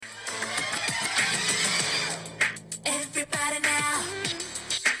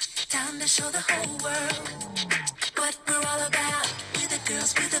to show the whole world what we're all about. We're the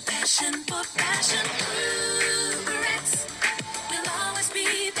girls with a passion for fashion. Rugrats, we'll always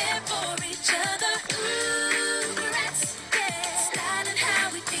be there for each other. Rugrats, yeah. Styling how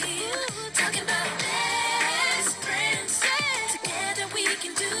we feel, talking about best friends. Together we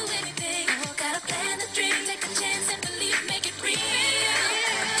can do anything. Gotta plan the dream, take a chance and believe, make it real.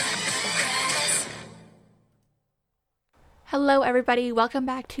 Hello everybody, welcome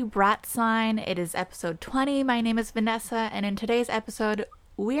back to Brat Sign. It is episode 20. My name is Vanessa, and in today's episode,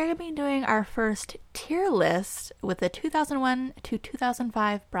 we are going to be doing our first tier list with the 2001 to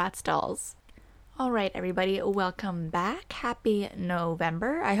 2005 Bratz dolls. Alright everybody, welcome back. Happy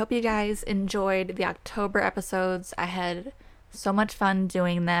November. I hope you guys enjoyed the October episodes. I had so much fun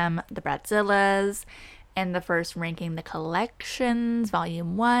doing them. The Bratzillas, and the first Ranking the Collections,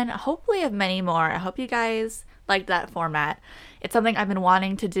 Volume 1. Hopefully I have many more. I hope you guys liked that format. It's something I've been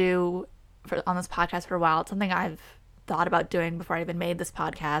wanting to do on this podcast for a while. It's something I've thought about doing before I even made this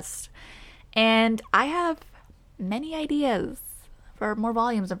podcast. And I have many ideas for more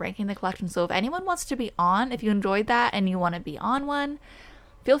volumes of Ranking the Collection. So if anyone wants to be on, if you enjoyed that and you want to be on one,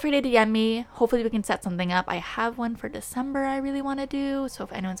 feel free to DM me. Hopefully we can set something up. I have one for December I really want to do. So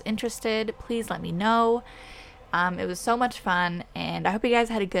if anyone's interested, please let me know. It was so much fun, and I hope you guys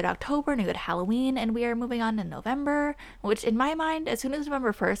had a good October and a good Halloween, and we are moving on to November, which in my mind, as soon as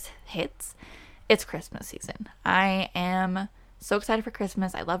November 1st hits, it's Christmas season. I am so excited for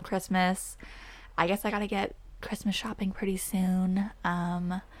Christmas. I love Christmas. I guess I gotta get Christmas shopping pretty soon.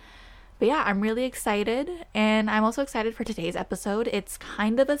 But yeah, I'm really excited, and I'm also excited for today's episode. It's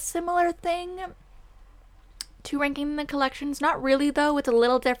kind of a similar thing to Ranking the Collections. Not really, though. It's a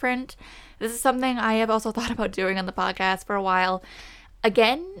little different. This is something I have also thought about doing on the podcast for a while.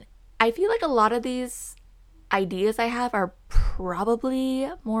 Again, I feel like a lot of these ideas I have are probably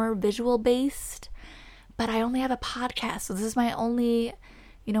more visual based, but I only have a podcast, so this is my only,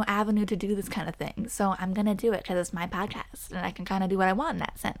 avenue to do this kind of thing. So I'm gonna do it because it's my podcast, and I can kind of do what I want in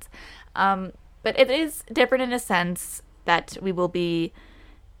that sense. But it is different in a sense that we will be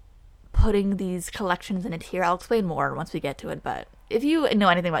putting these collections in a tier. I'll explain more once we get to it, but if you know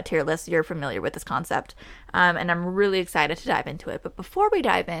anything about tier lists, you're familiar with this concept, and I'm really excited to dive into it. But before we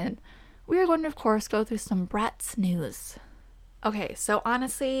dive in, we are going to, of course, go through some Bratz news. Okay, so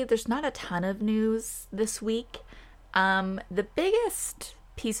honestly, there's not a ton of news this week. The biggest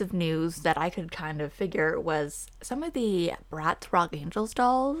piece of news that I could kind of figure was some of the Bratz Rock Angels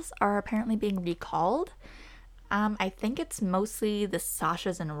dolls are apparently being recalled. I think it's mostly the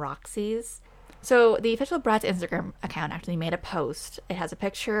Sashas and Roxy's. So the official Bratz Instagram account actually made a post. It has a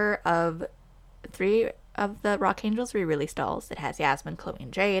picture of 3 of the Rock Angels re-release dolls. It has Yasmin, Chloe,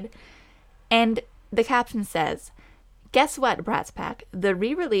 and Jade. And the caption says, "Guess what, Bratz Pack? The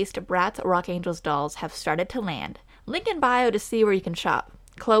re-released Bratz Rock Angels dolls have started to land. Link in bio to see where you can shop.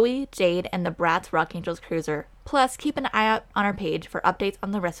 Chloe, Jade, and the Bratz Rock Angels cruiser. Plus, keep an eye out on our page for updates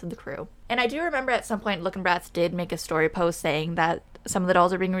on the rest of the crew." And I do remember at some point Lookin' Bratz did make a story post saying that some of the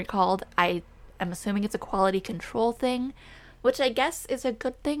dolls are being recalled. I am assuming it's a quality control thing, which I guess is a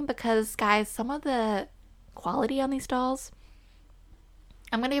good thing because, guys, some of the quality on these dolls,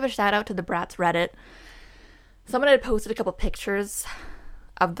 I'm going to give a shout out to the Bratz Reddit. Someone had posted a couple pictures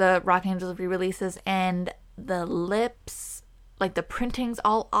of the Rock Angels re-releases, and the lips, like the printing's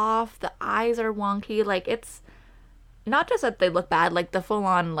all off, the eyes are wonky. Like, it's not just that they look bad, like the full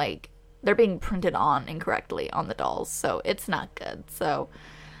on, like, they're being printed on incorrectly on the dolls, so it's not good. So,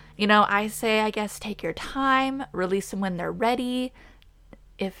 I say, I guess, take your time, release them when they're ready.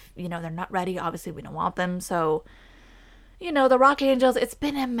 If, they're not ready, obviously we don't want them. So, the Rock Angels, it's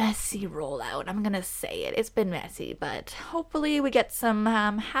been a messy rollout. I'm gonna say it. It's been messy, but hopefully we get some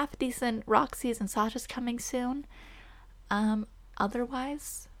half-decent Roxy's and Sashas coming soon.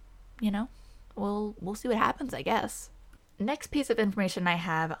 Otherwise, we'll see what happens, I guess. Next piece of information I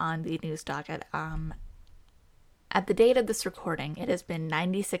have on the news docket, at the date of this recording, it has been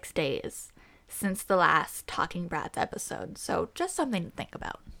 96 days since the last Talking Bratz episode, so just something to think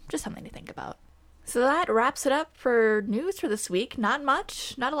about. So that wraps it up for news for this week. Not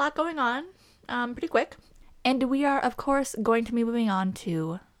much, not a lot going on, pretty quick. And we are, of course, going to be moving on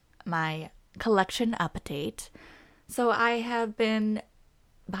to my collection update. So I have been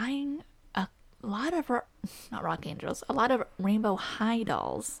buying a lot of, not Rock Angels, a lot of Rainbow High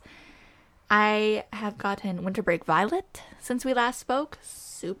dolls. I have gotten Winter Break Violet since we last spoke.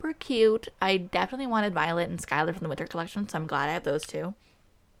 Super cute. I definitely wanted Violet and Skylar from the Winter Collection, so I'm glad I have those two.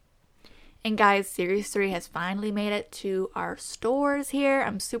 And guys, Series 3 has finally made it to our stores here.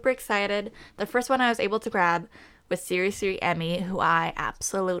 I'm super excited. The first one I was able to grab with Series 3 Emmy, who I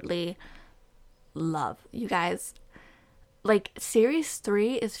absolutely love. You guys, like, Series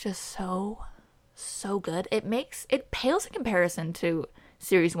 3 is just so good. It pales in comparison to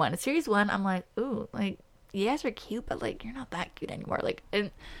Series 1. Series 1, I'm like, ooh, like, you guys are cute, but, like, you're not that cute anymore. Like, and,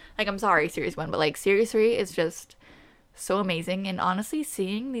 like, I'm sorry, Series 1, but, like, Series 3 is just so amazing. And honestly,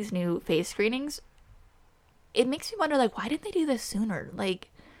 seeing these new face screenings, it makes me wonder, like, why didn't they do this sooner? Like,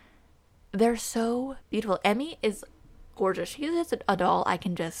 they're so beautiful. Emmy is gorgeous. She is a doll I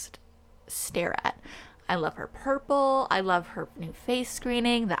can just stare at. I love her purple. I love her new face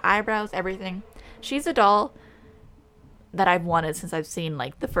screening, the eyebrows, everything. She's a doll that I've wanted since I've seen,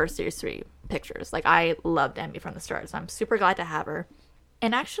 like, the first Series 3 pictures. Like, I loved Emmy from the start, so I'm super glad to have her.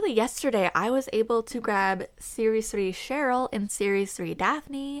 And actually, yesterday, I was able to grab Series 3 Cheryl and Series 3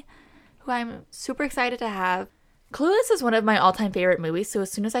 Daphne, who I'm super excited to have. Clueless is one of my all-time favorite movies, so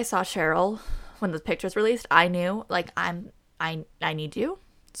as soon as I saw Cheryl, when the pictures released, I knew, like, I need you.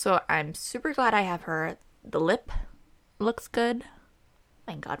 So I'm super glad I have her. The lip looks good.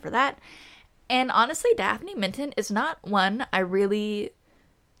 Thank God for that. And honestly, Daphne Minton is not one I really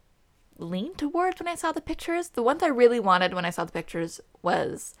leaned towards when I saw the pictures. The ones I really wanted when I saw the pictures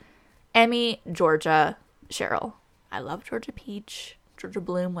was Emmy, Georgia, Cheryl. I love Georgia Peach, Georgia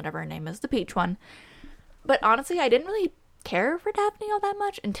Bloom, whatever her name is, the peach one. But honestly, I didn't really care for Daphne all that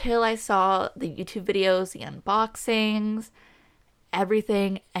much until I saw the YouTube videos, the unboxings,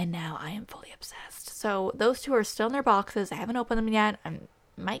 everything, and now I am fully obsessed. So those two are still in their boxes. I haven't opened them yet. I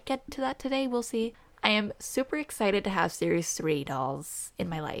might get to that today. We'll see. I am super excited to have Series 3 dolls in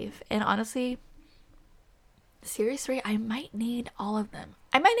my life. And honestly, Series 3, I might need all of them.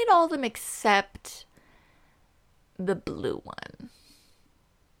 I might need all of them except the blue one.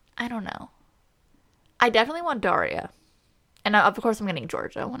 I don't know. I definitely want Daria. And of course I'm getting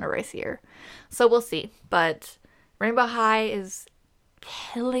Georgia whenever I see her. So we'll see. But Rainbow High is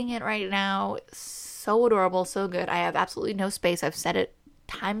killing it right now. So adorable, so good. I have absolutely no space. I've said it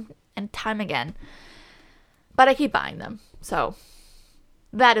time and time again. But I keep buying them. So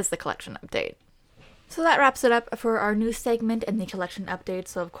that is the collection update. So that wraps it up for our new segment and the collection update.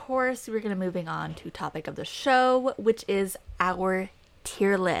 So of course, we're going to moving on to topic of the show, which is our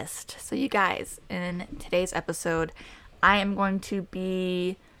tier list. So you guys, in today's episode, I am going to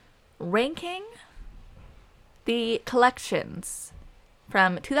be ranking the collections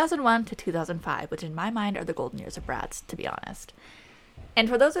from 2001 to 2005, which in my mind are the golden years of Bratz, to be honest. And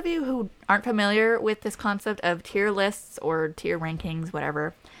for those of you who aren't familiar with this concept of tier lists or tier rankings,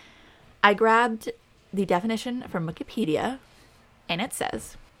 whatever, I grabbed the definition from Wikipedia, and it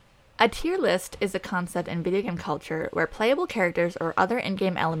says, a tier list is a concept in video game culture where playable characters or other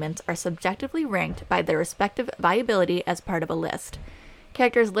in-game elements are subjectively ranked by their respective viability as part of a list.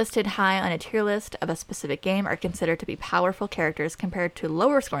 Characters listed high on a tier list of a specific game are considered to be powerful characters compared to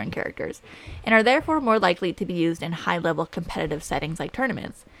lower-scoring characters, and are therefore more likely to be used in high-level competitive settings like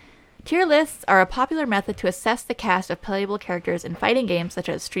tournaments. Tier lists are a popular method to assess the cast of playable characters in fighting games such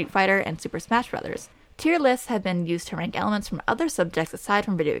as Street Fighter and Super Smash Bros. Tier lists have been used to rank elements from other subjects aside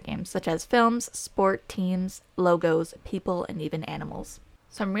from video games, such as films, sport, teams, logos, people, and even animals.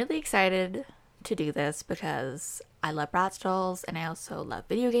 So I'm really excited to do this because I love Bratz dolls and I also love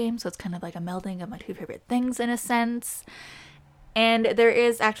video games, so it's kind of like a melding of my two favorite things in a sense. And there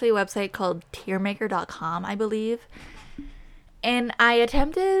is actually a website called tiermaker.com, I believe. And I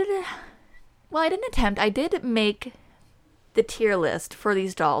did make the tier list for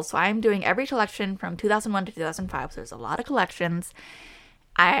these dolls. So I'm doing every collection from 2001 to 2005. So there's a lot of collections.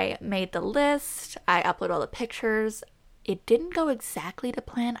 I made the list. I uploaded all the pictures. It didn't go exactly to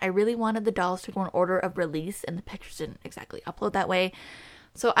plan. I really wanted the dolls to go in order of release, and the pictures didn't exactly upload that way.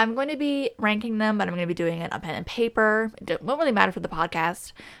 So I'm going to be ranking them, but I'm going to be doing it on pen and paper. It won't really matter for the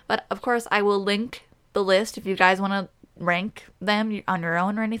podcast. But of course, I will link the list if you guys want to rank them on your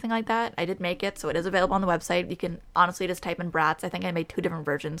own or anything like that. I did make it, so it is available on the website. You can honestly just type in Bratz. I think I made 2 different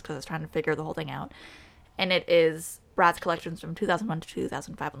versions because I was trying to figure the whole thing out. And it is Bratz collections from 2001 to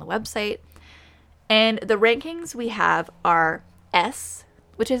 2005 on the website. And the rankings we have are S,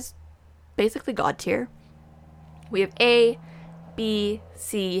 which is basically God tier. We have A, B,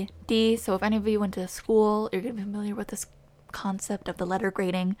 C, D. So if any of you went to school, you're going to be familiar with this concept of the letter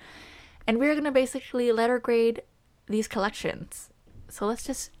grading. And we're going to basically letter grade these collections. So let's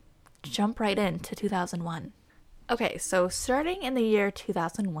just jump right into 2001. Okay, so starting in the year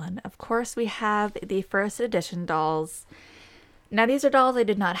 2001, of course, we have the first edition dolls. Now, these are dolls I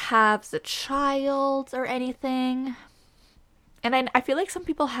did not have as a child or anything. And I feel like some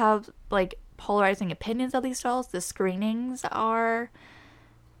people have, like, polarizing opinions of these dolls. The screenings are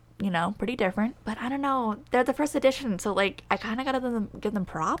pretty different. But I don't know. They're the first edition, so like I kind of gotta give them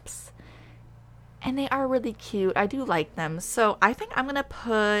props. And they are really cute. I do like them. So I think I'm gonna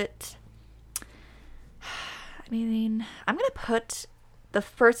put. I'm gonna put the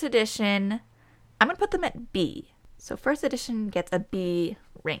first edition. I'm gonna put them at B. So first edition gets a B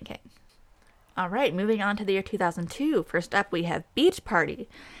ranking. All right, moving on to the year 2002. First up, we have Beach Party.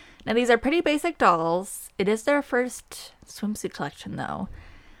 Now, these are pretty basic dolls. It is their first swimsuit collection, though.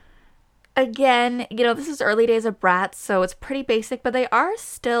 Again, this is early days of Bratz, so it's pretty basic, but they are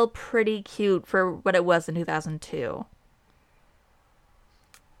still pretty cute for what it was in 2002.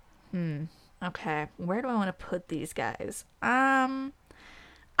 Okay, where do I want to put these guys?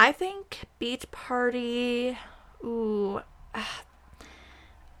 I think Beach Party... Ooh...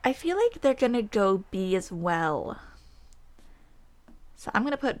 I feel like they're gonna go B as well. So I'm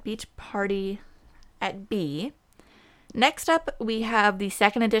gonna put Beach Party at B. Next up, we have the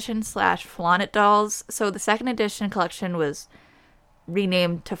second edition / Flaunt It dolls. So the second edition collection was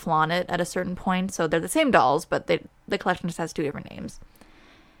renamed to Flaunt It at a certain point. So they're the same dolls, but the collection just has 2 different names.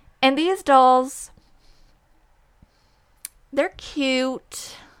 And these dolls, they're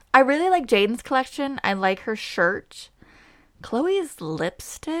cute. I really like Jaden's collection. I like her shirt. Chloe's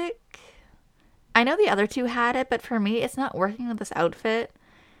lipstick, I know the other 2 had it, but for me, it's not working with this outfit.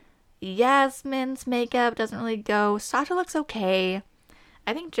 Yasmin's makeup doesn't really go. Sasha looks okay.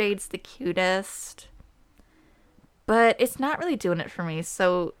 I think Jade's the cutest. But it's not really doing it for me,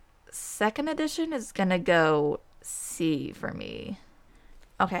 so second edition is gonna go C for me.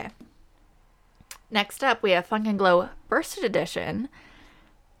 Okay. Next up, we have Funk and Glow Bursted Edition.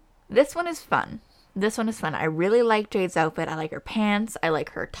 This one is fun. I really like Jade's outfit. I like her pants. I like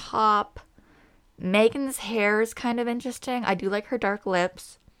her top. Megan's hair is kind of interesting. I do like her dark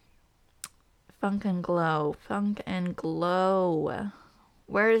lips. Funk and Glow.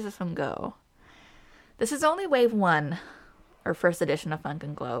 Where does this one go? This is only wave 1, or first edition of Funk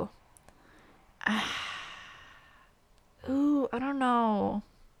and Glow. Ooh, I don't know,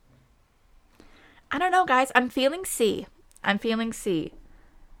 guys. I'm feeling C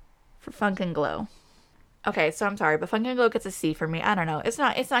for Funk and Glow. Okay, so I'm sorry, but Funk and Glow gets a C for me. I don't know. It's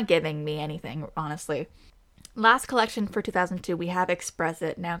not giving me anything, honestly. Last collection for 2002, we have Express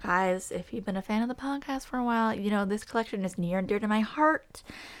It. Now, guys, if you've been a fan of the podcast for a while, this collection is near and dear to my heart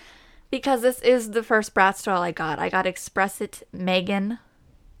because this is the first Bratz doll I got. I got Express It Megan,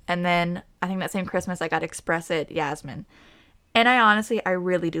 and then I think that same Christmas I got Express It Yasmin. And I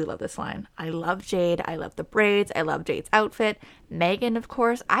really do love this line. I love Jade. I love the braids. I love Jade's outfit. Megan, of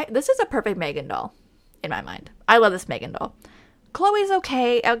course. This is a perfect Megan doll. In my mind. I love this Megan doll. Chloe's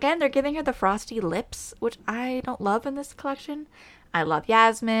okay. Again, they're giving her the frosty lips, which I don't love in this collection. I love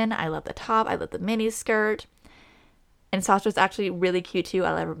Yasmin. I love the top. I love the mini skirt. And Sasha's actually really cute too.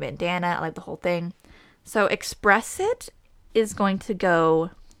 I love her bandana. I like the whole thing. So Express It is going to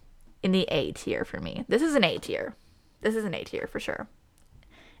go in the A tier for me. This is an A tier. For sure.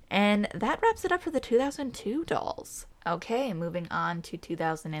 And that wraps it up for the 2002 dolls. Okay, moving on to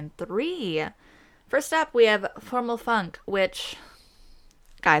 2003. First up, we have Formal Funk, which,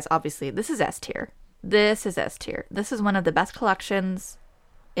 guys, obviously, this is S tier. This is one of the best collections,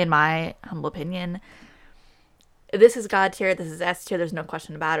 in my humble opinion. This is God tier. This is S tier. There's no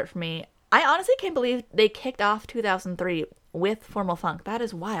question about it for me. I honestly can't believe they kicked off 2003 with Formal Funk. That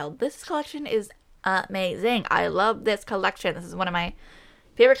is wild. This collection is amazing. I love this collection. This is one of my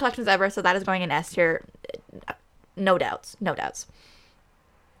favorite collections ever, so that is going in S tier. No doubts.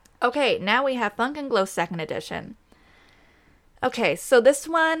 Okay, now we have Funk and Glow second edition. Okay, so this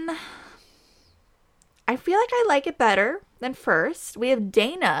one, I feel like I like it better than first. We have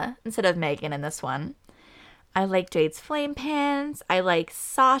Dana instead of Megan in this one. I like Jade's flame pants. I like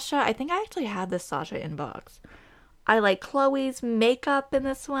Sasha. I think I actually have this Sasha inbox. I like Chloe's makeup in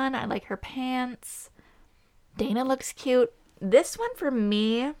this one. I like her pants. Dana looks cute. This one for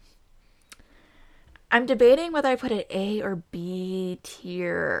me, I'm debating whether I put it A or B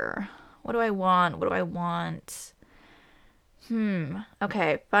tier. What do I want?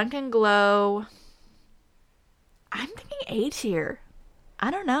 Okay, Funk and Glow. I'm thinking A tier. I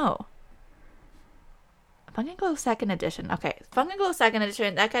don't know. Funk and Glow second edition. Okay, Funk and Glow second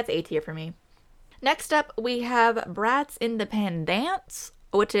edition. That gets A tier for me. Next up, we have Bratz Independence,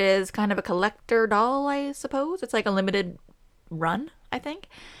 which is kind of a collector doll, I suppose. It's like a limited run, I think.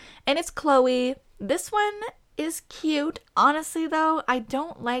 And it's Chloe. This one is cute. Honestly, though, I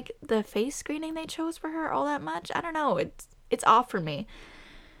don't like the face screening they chose for her all that much. I don't know. It's off for me.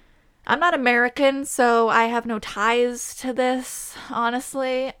 I'm not American, so I have no ties to this,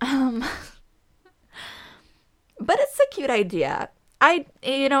 honestly. But it's a cute idea.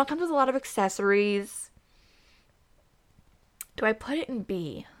 it comes with a lot of accessories. Do I put it in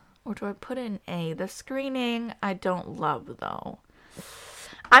B or do I put it in A? The screening I don't love though.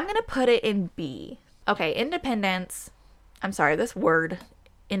 I'm going to put it in B. Okay, Independence. I'm sorry, this word,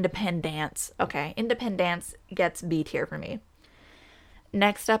 Independence. Okay, Independence gets B tier for me.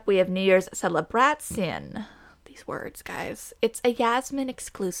 Next up, we have New Year's Celebration. These words, guys. It's a Yasmin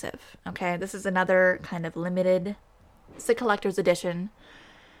exclusive. Okay, this is another kind of limited. It's a collector's edition.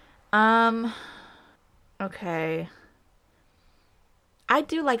 Okay. I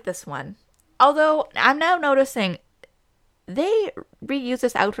do like this one. Although, I'm now noticing they reused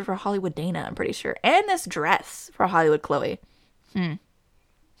this outfit for Hollywood Dana, I'm pretty sure. And this dress for Hollywood Chloe.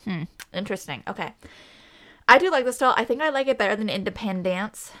 Interesting. Okay. I do like this doll. I think I like it better than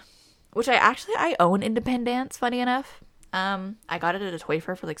Independence, which I own Independence, funny enough. I got it at a toy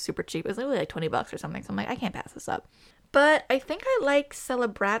fair for like super cheap. It was literally like $20 or something. So I'm like, I can't pass this up. But I think I like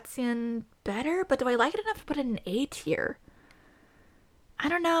Celebration better, but do I like it enough to put it in A tier? I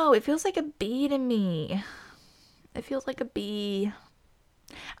don't know. It feels like a B to me. It feels like a B.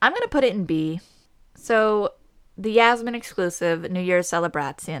 I'm going to put it in B. So, the Yasmin exclusive New Year's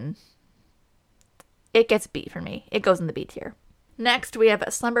Celebration. It gets B for me. It goes in the B tier. Next, we have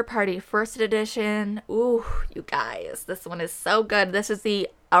Slumber Party First Edition. Ooh, you guys. This one is so good. This is the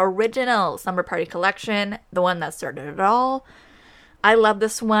original Slumber Party collection. The one that started it all. I love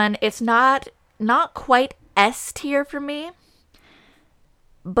this one. It's not quite S tier for me.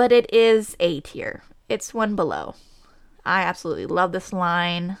 But it is A tier. It's one below. I absolutely love this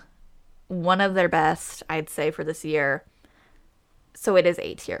line. One of their best, I'd say, for this year. So it is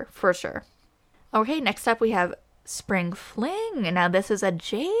A tier, for sure. Okay, next up we have Spring Fling. Now this is a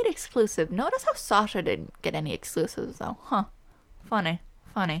Jade exclusive. Notice how Sasha didn't get any exclusives though. Huh. Funny.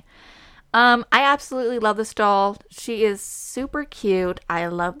 I absolutely love this doll. She is super cute. I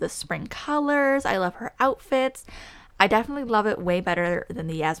love the spring colors. I love her outfits. I definitely love it way better than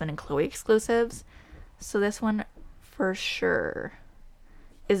the Yasmin and Chloe exclusives. So this one, for sure,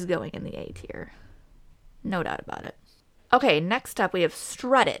 is going in the A tier. No doubt about it. Okay, next up we have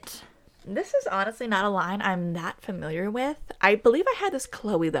Strut It. This is honestly not a line I'm that familiar with. I believe I had this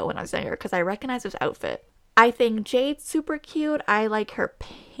Chloe, though, when I was younger, because I recognize this outfit. I think Jade's super cute. I like her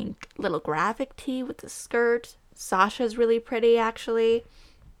pink little graphic tee with the skirt. Sasha's really pretty, actually.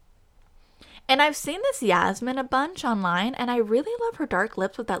 And I've seen this Yasmin a bunch online, and I really love her dark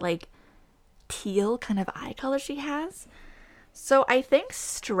lips with that, like, teal kind of eye color she has. So I think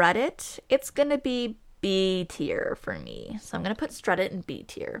Strut It, it's going to be B tier for me. So I'm going to put Strut It in B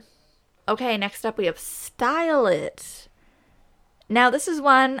tier. Okay, next up we have Style It. Now, this is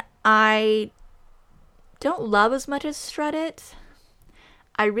one I don't love as much as Strut It.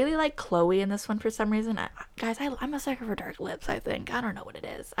 I really like Chloe in this one for some reason. I'm a sucker for dark lips, I think. I don't know what it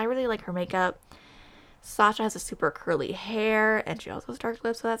is. I really like her makeup. Sasha has a super curly hair, and she also has dark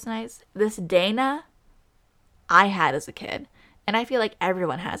lips, so that's nice. This Dana, I had as a kid, and I feel like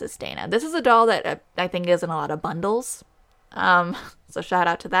everyone has this Dana. This is a doll that I think is in a lot of bundles, so shout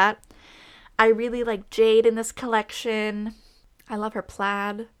out to that. I really like Jade in this collection. I love her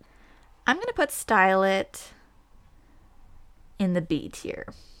plaid. I'm going to put Style It in the B tier.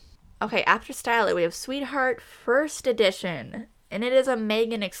 Okay, after Style It, we have Sweetheart First Edition. And it is a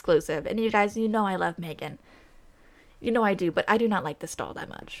Megan exclusive. And you guys, you know I love Megan. You know I do, but I do not like this doll that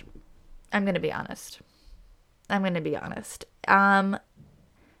much. I'm going to be honest. Honestly,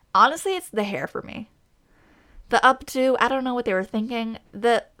 it's the hair for me. The updo, I don't know what they were thinking.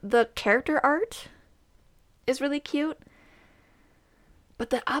 The character art is really cute. But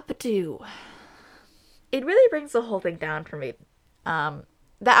the updo, it really brings the whole thing down for me. The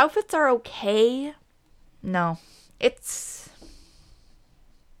outfits are okay. No, it's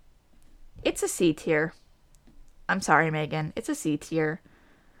a C tier. I'm sorry, Megan. It's a C tier.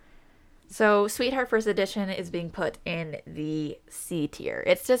 So, Sweetheart First Edition is being put in the C tier.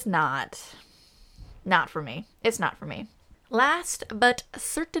 It's just not for me. It's not for me. Last, but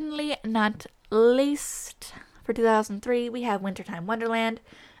certainly not least, for 2003, we have Wintertime Wonderland.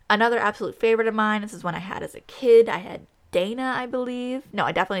 Another absolute favorite of mine. This is one I had as a kid. I had Dana, I believe. No,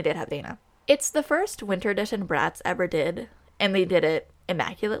 I definitely did have Dana. It's the first winter edition Bratz ever did, and they did it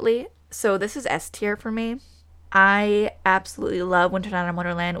immaculately. So this is S tier for me. I absolutely love Wintertime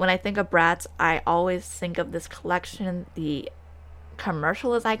Wonderland. When I think of Bratz, I always think of this collection. The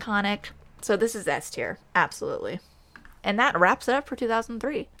commercial is iconic. So this is S tier. Absolutely. And that wraps it up for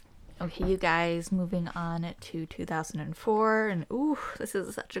 2003. Okay, you guys, moving on to 2004. And ooh, this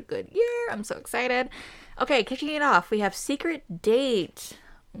is such a good year. I'm so excited. Okay, kicking it off, we have Secret Date.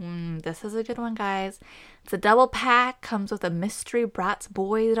 This is a good one, guys. It's a double pack, comes with a mystery Bratz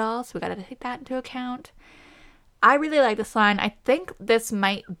boy doll, so we gotta take that into account. I really like this line. I think this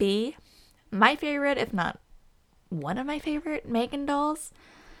might be my favorite, if not one of my favorite Megan dolls.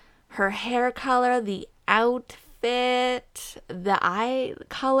 Her hair color, the outfit, the eye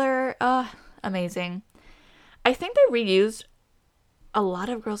color, amazing. I think they reused a lot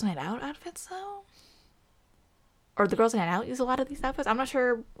of Girls Night Out outfits, though. Or the Girls Night Out use a lot of these outfits. I'm not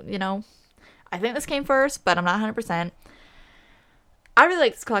sure, I think this came first, but I'm not 100%. I really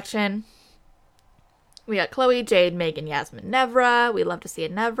like this collection. We got Chloe, Jade, Megan, Yasmin, Nevra. We love to see a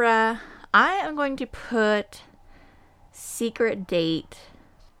Nevra. I am going to put Secret Date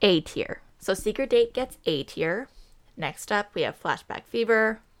A tier. So Secret Date gets A tier. Next up, we have Flashback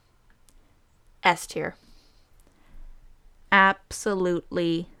Fever. S tier.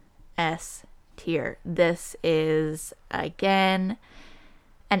 Absolutely S tier. This is, again,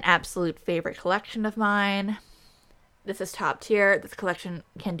 an absolute favorite collection of mine. This is top tier. This collection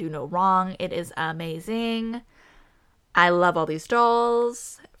can do no wrong. It is amazing. I love all these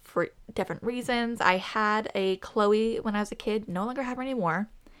dolls for different reasons. I had a Chloe when I was a kid. No longer have her anymore.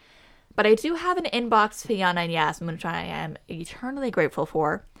 But I do have an inbox Fiona and Yasmin, which I am eternally grateful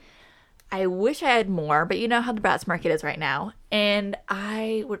for. I wish I had more, but you know how the Bratz market is right now. And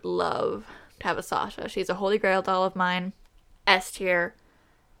I would love to have a Sasha. She's a holy grail doll of mine. S tier.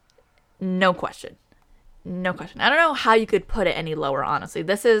 No question. No question. I don't know how you could put it any lower, honestly.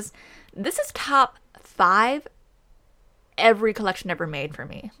 This is top 5 every collection ever made for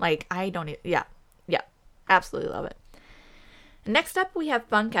me. Like, I don't even, yeah. Absolutely love it. Next up, we have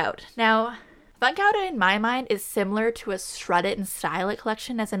Funk Out. Now, Funk Out in my mind is similar to a Strut It and Style It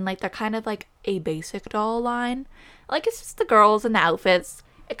collection, as in, like, they're kind of like a basic doll line. Like, it's just the girls and the outfits.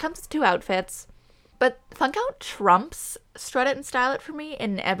 It comes with 2 outfits. But Funk Out trumps Strut It and Style It for me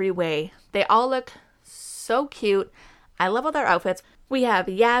in every way. They all look so cute. I love all their outfits. We have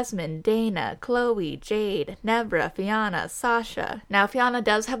Yasmin, Dana, Chloe, Jade, Nevra, Fiona, Sasha. Now, Fiona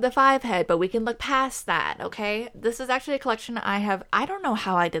does have the 5 head, but we can look past that, okay? This is actually a collection I don't know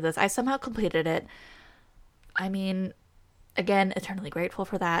how I did this. I somehow completed it. I mean, again, eternally grateful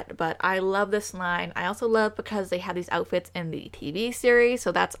for that, but I love this line. I also love because they have these outfits in the TV series,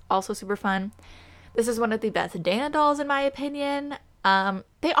 so that's also super fun. This is one of the best Dana dolls, in my opinion.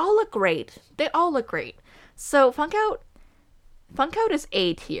 They all look great. So Funk Out is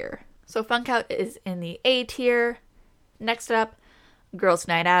A tier. So Funk Out is in the A tier. Next up, Girls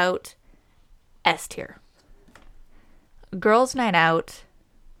Night Out, S tier. Girls Night Out,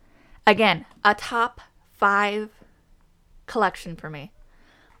 again, a top 5 collection for me.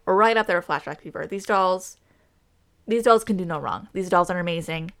 Right up there with Flashback Fever. These dolls can do no wrong. These dolls are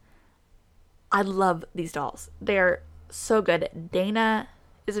amazing. I love these dolls. They're so good. They're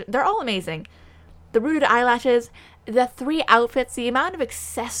all amazing. The rooted eyelashes, the 3 outfits, the amount of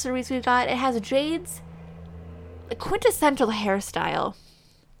accessories we got. It has Jade's quintessential hairstyle.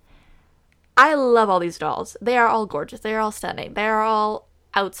 I love all these dolls. They are all gorgeous. They are all stunning. They are all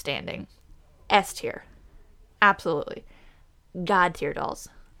outstanding. S tier. Absolutely. God tier dolls.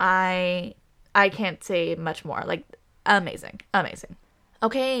 I can't say much more. Like, amazing.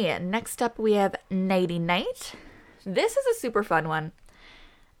 Okay, next up we have Nighty Night. This is a super fun one.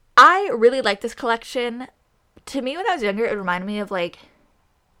 I really like this collection. To me, when I was younger, it reminded me of, like,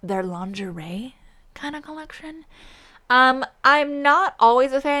 their lingerie kind of collection. I'm not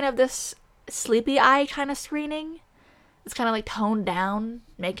always a fan of this sleepy eye kind of screening. It's kind of like toned down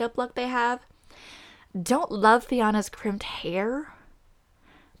makeup look they have. Don't love Fiona's crimped hair,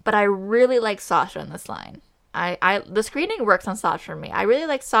 but I really like Sasha in this line. The screening works on Sasha for me. I really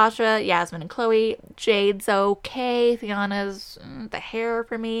like Sasha, Yasmin, and Chloe. Jade's okay. Fiona's the hair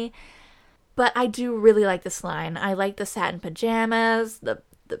for me. But I do really like this line. I like the satin pajamas, the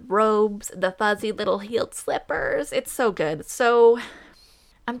robes, the fuzzy little heeled slippers. It's so good. So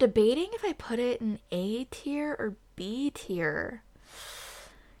I'm debating if I put it in A tier or B tier.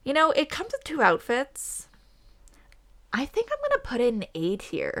 You know, it comes with 2 outfits. I think I'm going to put it in A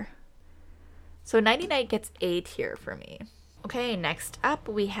tier. So Nighty Night gets A tier for me. Okay, next up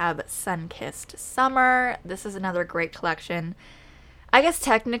we have Sunkissed Summer. This is another great collection. I guess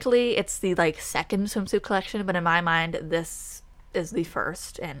technically it's the second swimsuit collection, but in my mind this is the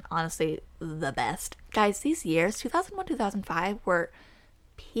first and honestly the best. Guys, these years, 2001, 2005, were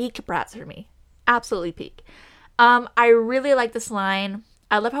peak Bratz for me. Absolutely peak. I really like this line.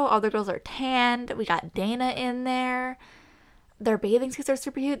 I love how all the girls are tanned. We got Dana in there. Their bathing suits are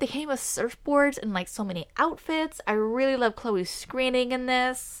super cute. They came with surfboards and so many outfits. I really love Chloe's screening in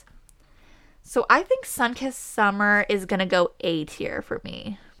this. So I think Sunkissed Summer is going to go A tier for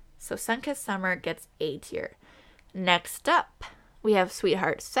me. So Sunkissed Summer gets A tier. Next up, we have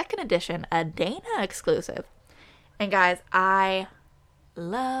Sweetheart 2nd Edition, a Dana exclusive. And guys, I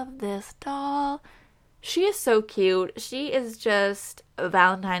love this doll. She is so cute. She is just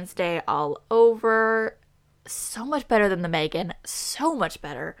Valentine's Day all over. So much better than the Megan. So much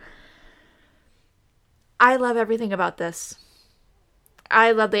better. I love everything about this.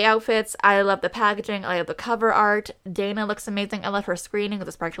 I love the outfits. I love the packaging. I love the cover art. Dana looks amazing. I love her screening with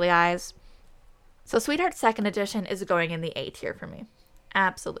the sparkly eyes. So Sweetheart 2nd Edition is going in the A tier for me.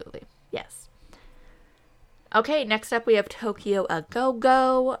 Absolutely. Yes. Okay, next up we have Tokyo A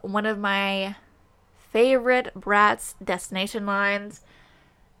Go-Go. One of my favorite Bratz destination lines.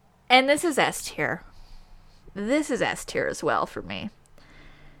 And this is S tier. This is S tier as well for me.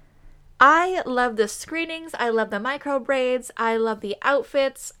 I love the screenings. I love the micro braids. I love the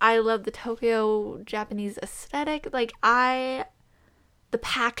outfits. I love the Tokyo Japanese aesthetic. The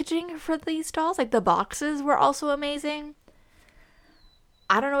packaging for these dolls, like the boxes were also amazing.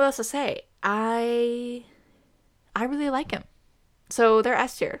 I don't know what else to say. I really like him. So they're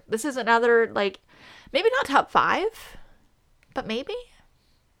S tier. This is another, maybe not top 5, but maybe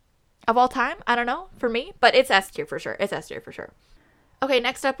of all time. I don't know for me, but it's S tier for sure. It's S tier for sure. Okay,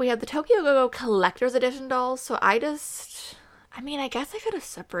 next up we have the Tokyo Go-Go Collector's Edition dolls. So I guess I could have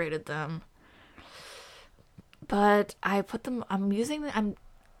separated them. But I put them, I'm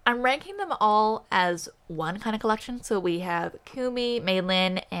ranking them all as one kind of collection. So we have Kumi,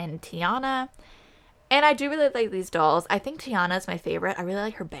 Meilin, and Tiana. And I do really like these dolls. I think Tiana is my favorite. I really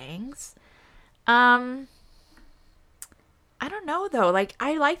like her bangs. I don't know though.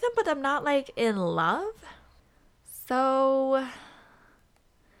 I like them, but I'm not in love. So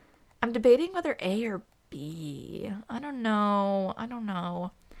I'm debating whether A or B. I don't know.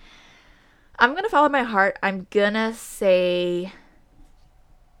 I'm going to follow my heart. I'm going to say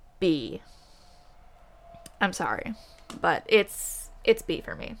B. I'm sorry, but it's B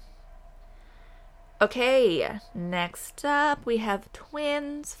for me. Okay, next up we have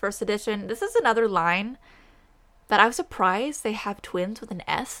Twins 1st Edition. This is another line that I was surprised they have twins with an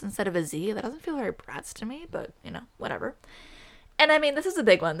S instead of a Z. That doesn't feel very Bratz to me, but whatever. And this is a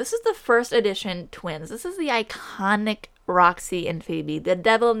big one. This is the 1st Edition Twins. This is the iconic Roxy and Phoebe, the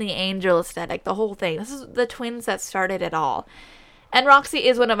devil and the angel aesthetic, the whole thing. This is the twins that started it all. And Roxy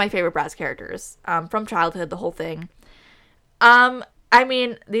is one of my favorite Bratz characters from childhood, the whole thing.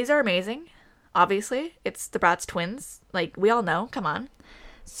 These are amazing. Obviously, it's the Bratz twins. We all know. Come on.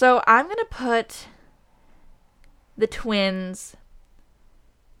 So I'm going to put the twins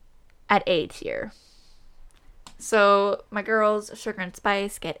at A tier. So my girls, Sugar and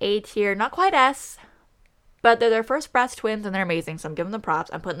Spice, get A tier. Not quite S, but they're their first Bratz twins and they're amazing. So I'm giving them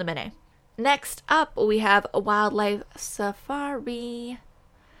props. I'm putting them in A. Next up, we have Wildlife Safari.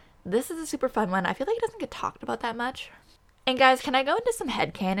 This is a super fun one. I feel like it doesn't get talked about that much. And guys, can I go into some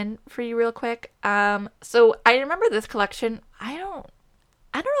headcanon for you real quick? So I remember this collection. I don't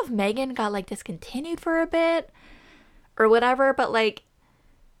know if Megan got discontinued for a bit or whatever, but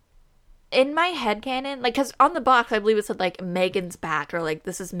in my headcanon, because on the box I believe it said Megan's back or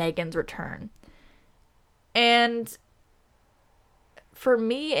this is Megan's return. And for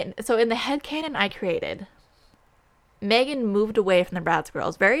me, so in the headcanon I created, Megan moved away from the Bratz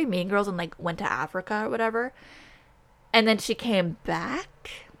girls, very mean girls, and went to Africa or whatever. And then she came back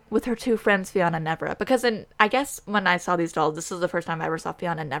with her two friends, Fiona and Nevra. Because I guess when I saw these dolls, this was the first time I ever saw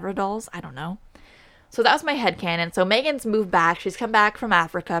Fiona and Nevra dolls. I don't know. So that was my headcanon. So Megan's moved back. She's come back from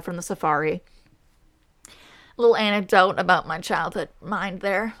Africa, from the safari. Little anecdote about my childhood mind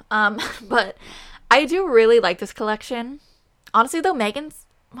there. But I do really like this collection. Honestly, though, Megan's,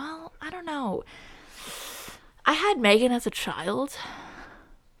 I don't know. I had Megan as a child.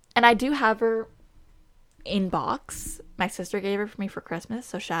 And I do have her in box. My sister gave her for me for Christmas.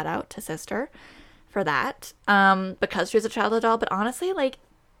 So shout out to sister for that. Because she was a childhood doll. But honestly,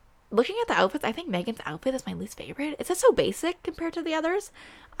 looking at the outfits, I think Megan's outfit is my least favorite. It's just so basic compared to the others.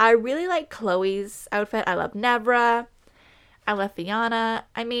 I really like Chloe's outfit. I love Nevra. I love Fiona.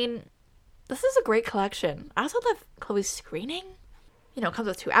 This is a great collection. I also love Chloe's screening. It comes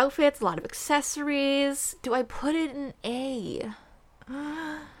with 2 outfits, a lot of accessories. Do I put it in A?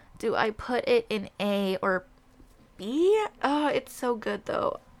 Do I put it in A or B? Oh, it's so good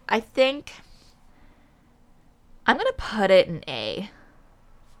though. I think I'm going to put it in A.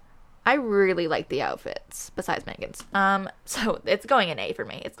 I really like the outfits, besides Megan's. So it's going in A for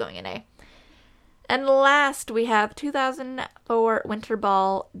me. It's going in A. And last, we have 2004 Winter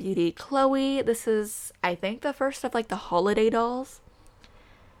Ball Beauty Chloe. This is, I think, the first of the holiday dolls.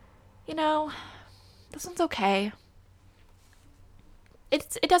 this one's okay.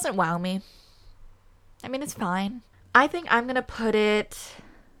 It doesn't wow me. I mean, it's fine. I think I'm going to put it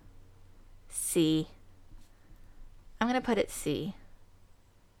C. I'm going to put it C.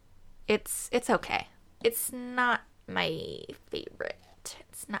 It's okay. It's not my favorite.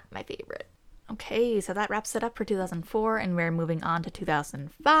 It's not my favorite. Okay, so that wraps it up for 2004, and we're moving on to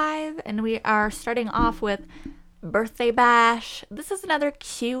 2005, and we are starting off with Birthday Bash. This is another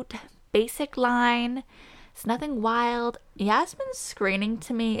cute, basic line. It's nothing wild. Yasmin's screening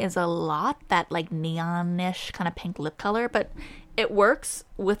to me is a lot that like neonish kind of pink lip color, but it works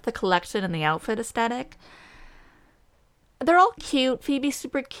with the collection and the outfit aesthetic. They're all cute. Phoebe's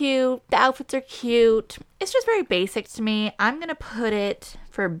super cute. The outfits are cute. It's just very basic to me. I'm going to put it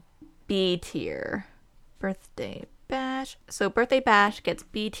for B tier. Birthday Bash. So Birthday Bash gets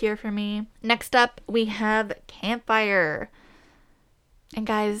B tier for me. Next up, we have Campfire. And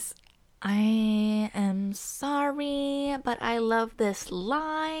guys, I am sorry, but I love this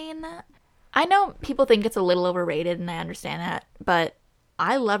line. I know people think it's a little overrated, and I understand that, but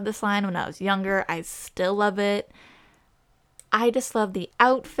I loved this line when I was younger. I still love it. I just love the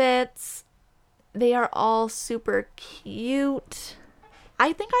outfits. They are all super cute.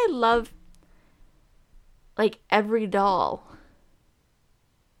 I think I love like every doll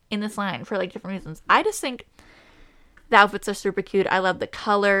in this line for like different reasons. I just think the outfits are super cute. I love the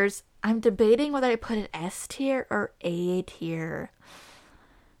colors. I'm debating whether I put it S tier or A tier.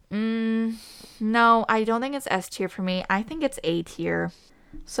 No, I don't think it's S tier for me. I think it's A tier.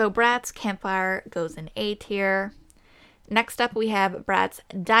 So Bratz Campfire goes in A tier. Next up, we have Bratz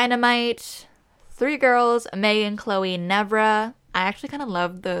Dynamite. 3 girls, Megan, Chloe, Nevra. I actually kind of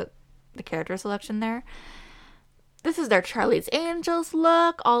love the character selection there. This is their Charlie's Angels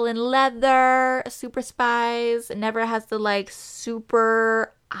look, all in leather, super spies. Nevra has the like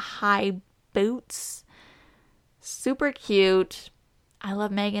super high boots. Super cute. I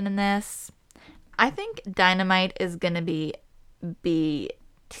love Megan in this. I think Dynamite is going to be B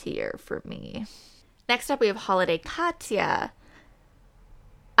tier for me. Next up, we have Holiday Katya.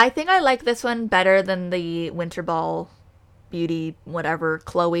 I think I like this one better than the Winter Ball Beauty, whatever,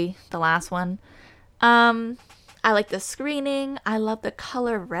 Chloe, the last one. I like the screening. I love the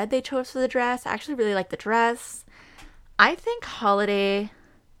color of red they chose for the dress. I actually really like the dress. I think Holiday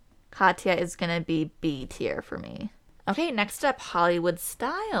Katya is going to be B tier for me. Okay, next up, Hollywood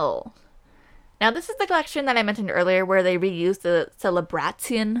Style. Now, this is the collection that I mentioned earlier where they reused the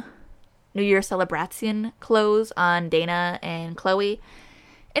Celebration, New Year Celebration clothes on Dana and Chloe.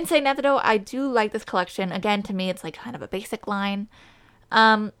 In saying that, though, I do like this collection. Again, to me, it's like kind of a basic line.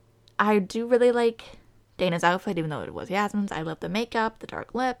 I do really like Dana's outfit, even though it was Yasmin's. I love the makeup, the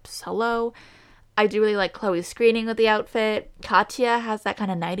dark lips, hello. I do really like Chloe's screening with the outfit. Katya has that kind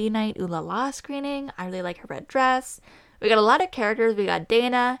of nighty-night ooh la la screening. I really like her red dress. We got a lot of characters. We got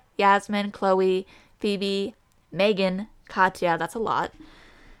Dana, Yasmin, Chloe, Phoebe, Megan, Katya. That's a lot.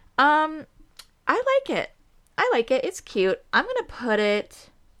 I like it. I like it. It's cute. I'm going to put it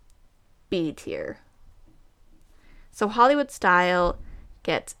B tier. So Hollywood Style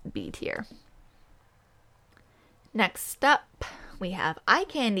gets B tier. Next up, we have Eye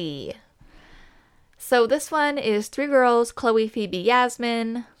Candy. So this one is 3 girls, Chloe, Phoebe,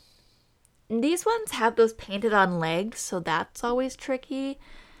 Yasmin. These ones have those painted on legs, so that's always tricky.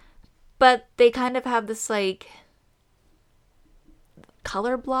 But they kind of have this like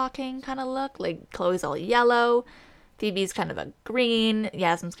color blocking kind of look. Like Chloe's all yellow, Phoebe's kind of a green,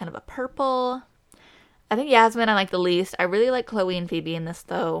 Yasmin's kind of a purple. I think Yasmin I like the least. I really like Chloe and Phoebe in this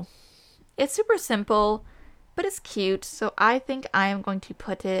though. It's super simple, but it's cute. So I think I am going to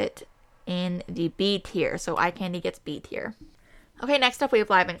put it in the B tier. So Eye Candy gets B tier. Okay, next up we have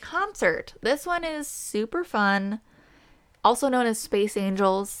Live in Concert. This one is super fun. Also known as Space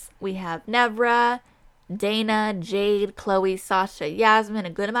Angels. We have Nevra, Dana, Jade, Chloe, Sasha, Yasmin,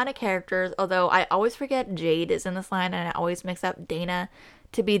 a good amount of characters. Although I always forget Jade is in this line and I always mix up Dana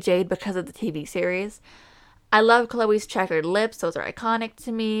to be Jade because of the TV series. I love Chloe's checkered lips. Those are iconic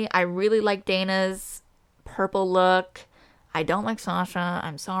to me. I really like Dana's purple look. I don't like Sasha.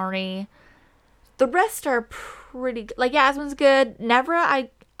 I'm sorry. The rest are pretty good. Like Yasmin's good. Nevra, I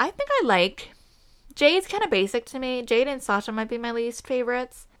think I like. Jade's kind of basic to me. Jade and Sasha might be my least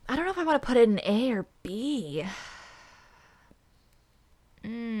favorites. I don't know if I want to put it in A or B.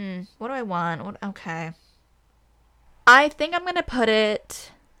 What do I want? Okay. I think I'm going to put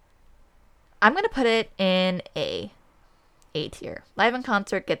it in A. A tier. Live in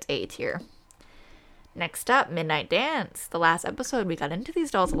Concert gets A tier. Next up, Midnight Dance. The last episode, we got into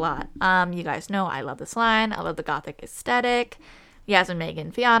these dolls a lot. You guys know I love this line. I love the gothic aesthetic. Yasmin,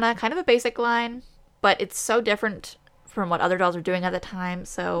 Megan, Fiona. Kind of a basic line, but it's so different from what other dolls were doing at the time.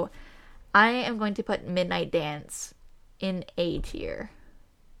 So I am going to put Midnight Dance in A tier.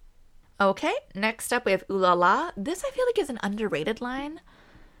 Okay, next up we have Ooh La La. This I feel like is an underrated line.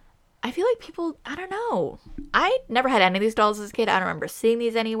 I feel like people, I don't know. I never had any of these dolls as a kid. I don't remember seeing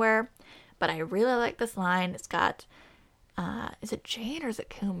these anywhere. But I really like this line. It's got, is it Jade or is it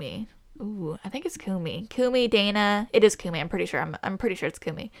Kumi? Ooh, I think it's Kumi. Kumi, Dana. It is Kumi, I'm pretty sure. I'm pretty sure it's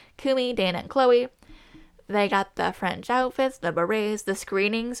Kumi. Kumi, Dana, and Chloe. They got the French outfits, the berets. The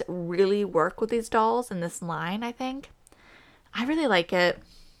screenings really work with these dolls in this line, I think. I really like it.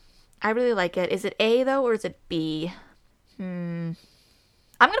 Is it A, though, or is it B? I'm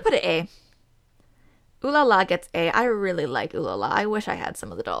going to put it A. Ooh La La gets A. I really like Ooh La La. I wish I had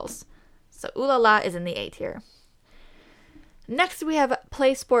some of the dolls. So Ooh La La is in the A tier. Next, we have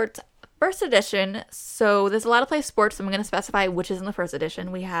Play Sports First Edition. So there's a lot of Play Sports, so I'm going to specify which is in the first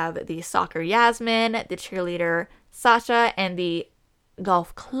edition. We have the soccer Yasmin, the cheerleader Sasha, and the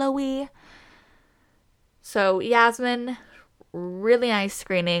golf Chloe. So Yasmin, really nice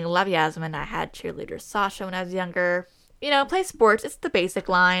screening. Love Yasmin. I had cheerleader Sasha when I was younger. You know, Play Sports, it's the basic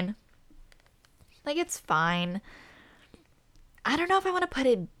line. Like, it's fine. I don't know if I want to put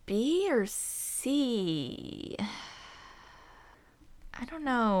it B or C. I don't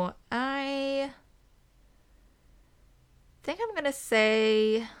know. I think I'm going to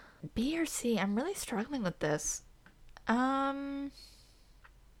say B or C. I'm really struggling with this. I'm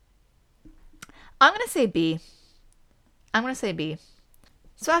going to say B.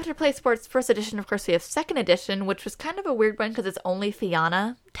 So after Play Sports First Edition, of course, we have Second Edition, which was kind of a weird one because it's only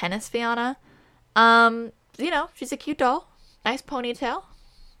Fiona, tennis Fiona. You know, she's a cute doll. Nice ponytail.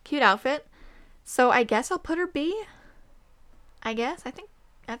 Cute outfit. So I guess I'll put her B. I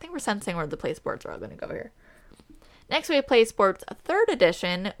think we're sensing where the Play Sports are all going to go here. Next we have Play Sports Third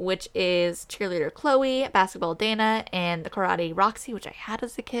Edition, which is cheerleader Chloe, basketball Dana, and the karate Roxy, which I had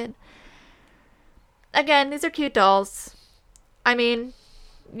as a kid. Again, these are cute dolls. I mean,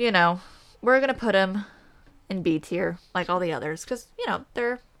 you know, we're going to put them in B tier like all the others because, you know,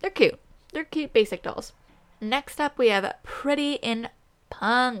 they're cute. They're cute basic dolls. Next up, we have Pretty in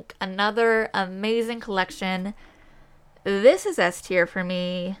Punk, another amazing collection. This is S tier for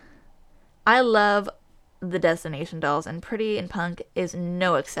me. I love the Destination dolls, and Pretty in Punk is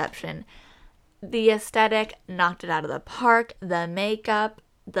no exception. The aesthetic knocked it out of the park. The makeup,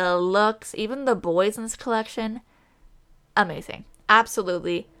 the looks, even the boys in this collection, amazing.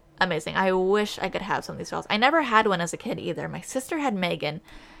 Absolutely amazing. I wish I could have some of these dolls. I never had one as a kid either. My sister had Megan,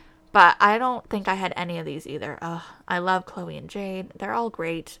 but I don't think I had any of these either. Ugh, I love Chloe and Jade. They're all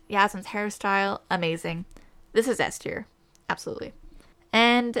great. Yasmin's hairstyle, amazing. This is S tier. Absolutely.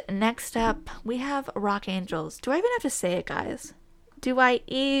 And next up, we have Rock Angels. Do I even have to say it, guys? Do I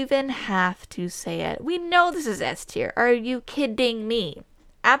even have to say it? We know this is S tier. Are you kidding me?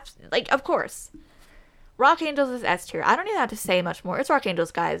 Of course. Rock Angels is S tier. I don't even have to say much more. It's Rock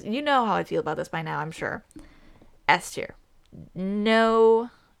Angels, guys. You know how I feel about this by now, I'm sure. S tier. No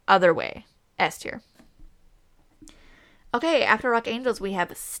other way. S tier. Okay, after Rock Angels, we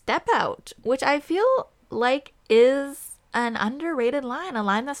have Step Out, which I feel like is an underrated line, a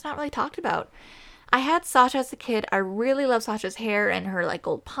line that's not really talked about. I had Sasha as a kid. I really love Sasha's hair and her like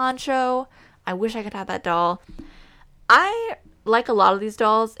gold poncho. I wish I could have that doll. I like a lot of these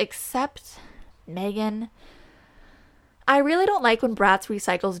dolls except Megan. I really don't like when Bratz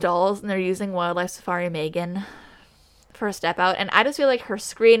recycles dolls and they're using Wildlife Safari Megan for a Step Out, and I just feel like her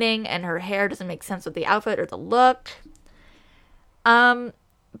screening and her hair doesn't make sense with the outfit or the look.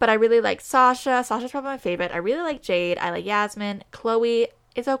 But I really like Sasha. Sasha's probably my favorite. I really like Jade. I like Yasmin. Chloe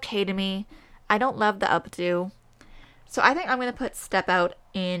is okay to me. I don't love the updo. So I think I'm going to put Step Out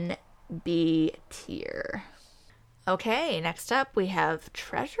in B tier. Okay, next up we have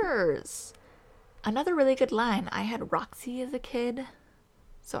Treasures. Another really good line. I had Roxy as a kid,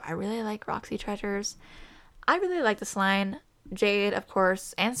 so I really like Roxy Treasures. I really like this line. Jade, of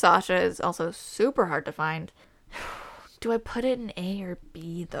course, and Sasha is also super hard to find. Do I put it in A or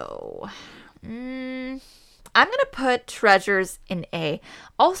B, though? I'm going to put Treasures in A.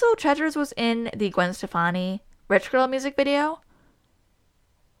 Also, Treasures was in the Gwen Stefani Rich Girl music video.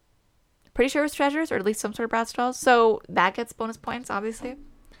 Pretty sure it was Treasures, or at least some sort of Bratz dolls. So that gets bonus points, obviously.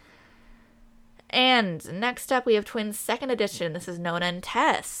 And next up, we have Twins Second Edition. This is Nona and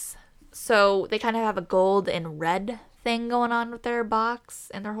Tess. So they kind of have a gold and red thing going on with their box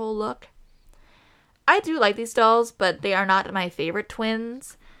and their whole look. I do like these dolls, but they are not my favorite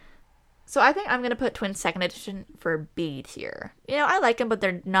twins. So I think I'm going to put Twins Second Edition for B tier. I like them, but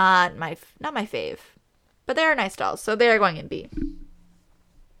they're not my fave. But they are nice dolls, so they are going in B.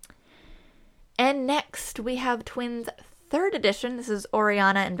 And next we have Twins 3rd edition. This is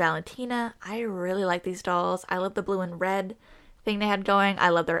Oriana and Valentina. I really like these dolls. I love the blue and red thing they had going. I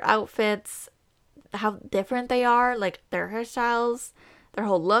love their outfits, how different they are, like their hairstyles, their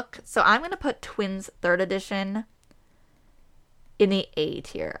whole look. So I'm going to put Twins 3rd edition in the A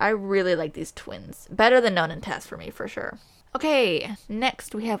tier. I really like these twins. Better than Known and Tess for me, for sure. Okay,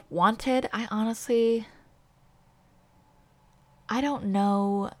 next we have Wanted. I don't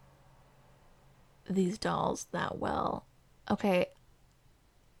know these dolls that well. Okay,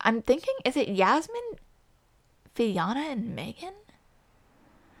 I'm thinking, is it Yasmin, Fiona, and Megan?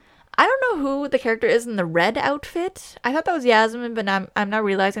 I don't know who the character is in the red outfit. I thought that was Yasmin, but I'm now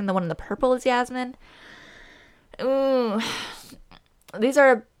realizing the one in the purple is Yasmin. Ooh. These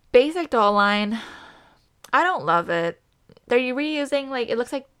are a basic doll line. I don't love it. They're reusing, like, it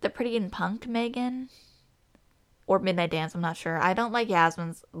looks like the Pretty in Punk Megan. Or Midnight Dance, I'm not sure. I don't like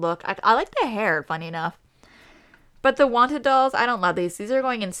Yasmin's look. I like the hair, funny enough. But the Wanted dolls, I don't love these. These are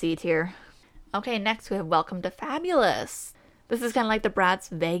going in C tier. Okay, next we have Welcome to Fabulous. This is kind of like the Bratz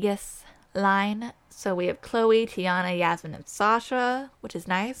Vegas line. So we have Chloe, Tiana, Yasmin, and Sasha, which is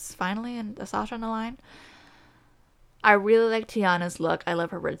nice, finally, and the Sasha on the line. I really like Tiana's look. I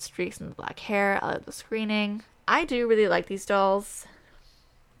love her red streaks and the black hair. I love the screening. I do really like these dolls.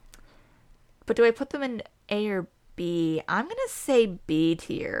 But do I put them in A or B? I'm going to say B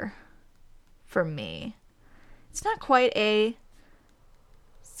tier for me. It's not quite A,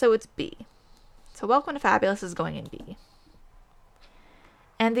 so it's B. So Welcome to Fabulous is going in B.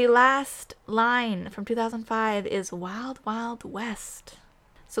 And the last line from 2005 is Wild Wild West.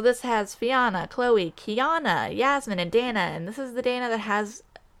 So this has Fiona, Chloe, Kiana, Yasmin, and Dana. And this is the Dana that has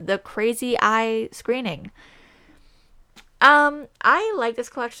the crazy eye screening. I like this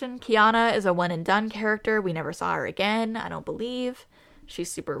collection. Kiana is a one and done character. We never saw her again, I don't believe.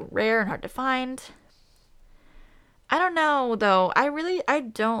 She's super rare and hard to find. I don't know, though. I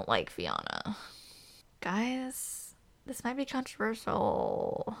don't like Fiona. Guys, this might be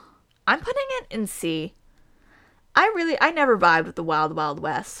controversial. I'm putting it in C. I never vibed with the Wild Wild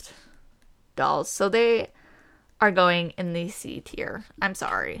West dolls, so they are going in the C tier. I'm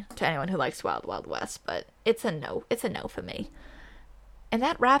sorry to anyone who likes Wild Wild West, but it's a no. It's a no for me. And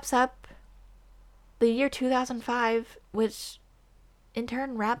that wraps up the year 2005, which in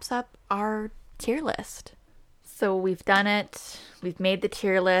turn wraps up our tier list. So we've done it. We've made the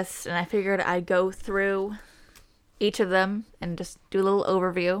tier list, and I figured I'd go through each of them and just do a little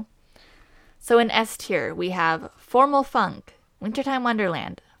overview. So in S tier, we have Formal Funk, Wintertime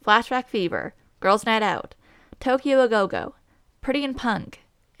Wonderland, Flashback Fever, Girls Night Out, Tokyo A Go-Go, Pretty in Punk,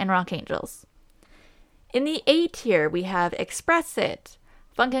 and Rock Angels. In the A tier, we have Express It,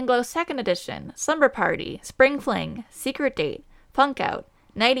 Funk and Glow 2nd Edition, Slumber Party, Spring Fling, Secret Date, Funk Out,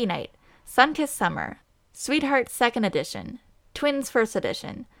 Nighty Night, Sunkissed Summer, Sweetheart 2nd Edition, Twins 1st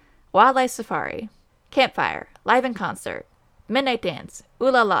Edition, Wildlife Safari, Campfire, Live in Concert, Midnight Dance,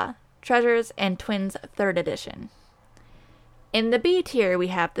 Ooh La La, Treasures, and Twins 3rd Edition. In the B tier, we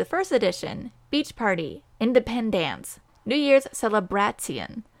have the 1st Edition, Beach Party, Independence, New Year's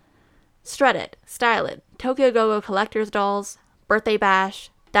Celebration, Strut It, Style It, Tokyo Go-Go Collector's Dolls, Birthday Bash,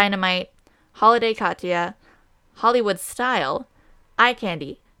 Dynamite, Holiday Katya, Hollywood Style, Eye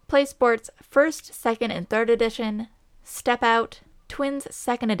Candy, Play Sports 1st, 2nd, and 3rd Edition, Step Out, Twins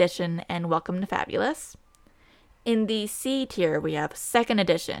 2nd Edition, and Welcome to Fabulous. In the C tier, we have 2nd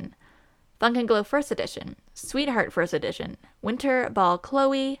Edition, Funk and Glow 1st Edition, Sweetheart 1st Edition, Winter Ball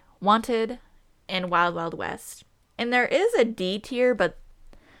Chloe, Wanted, and Wild Wild West. And there is a D tier, but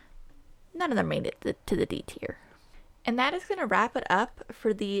none of them made it to the D tier. And that is going to wrap it up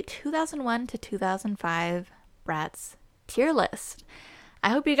for the 2001 to 2005 Bratz tier list. I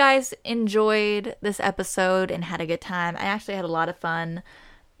hope you guys enjoyed this episode and had a good time. I actually had a lot of fun.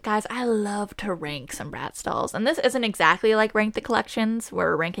 Guys, I love to rank some Bratz dolls. And this isn't exactly like Rank the Collections, where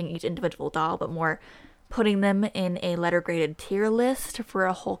we're ranking each individual doll, but more putting them in a letter-graded tier list for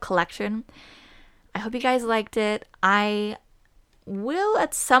a whole collection. I hope you guys liked it. I will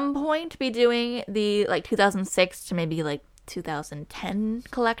at some point be doing the 2006 to maybe 2010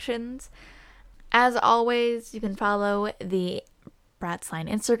 collections. As always, you can follow the Bratzline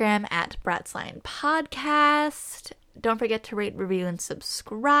Instagram at Bratzline Podcast. Don't forget to rate, review, and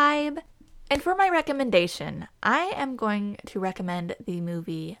subscribe. And for my recommendation, I am going to recommend the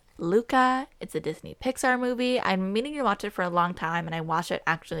movie Luca. It's a Disney Pixar movie. I'm meaning to watch it for a long time, and I watched it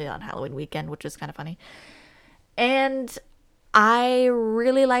actually on Halloween weekend, which is kind of funny. And I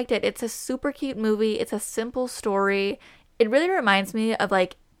really liked it. It's a super cute movie. It's a simple story. It really reminds me of a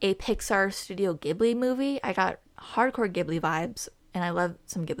Pixar Studio Ghibli movie. I got hardcore Ghibli vibes, and I love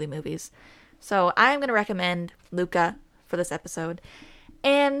some Ghibli movies. So I'm going to recommend Luca for this episode.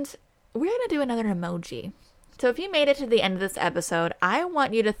 And we're going to do another emoji. So if you made it to the end of this episode, I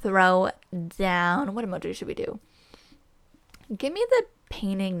want you to throw down, what emoji should we do? Give me the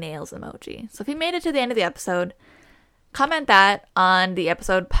painting nails emoji. So if you made it to the end of the episode, comment that on the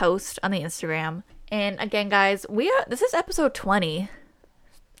episode post on the Instagram. And again, guys, this is episode 20.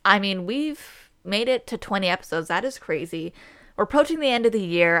 I mean, we've made it to 20 episodes. That is crazy. We're approaching the end of the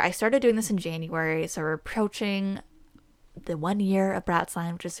year. I started doing this in January, so we're approaching the 1 year of Brat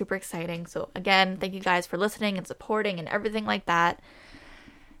Sign, which is super exciting. So again, thank you guys for listening and supporting and everything like that.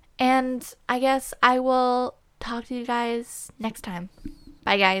 And I guess I will talk to you guys next time.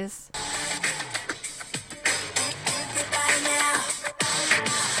 Bye, guys.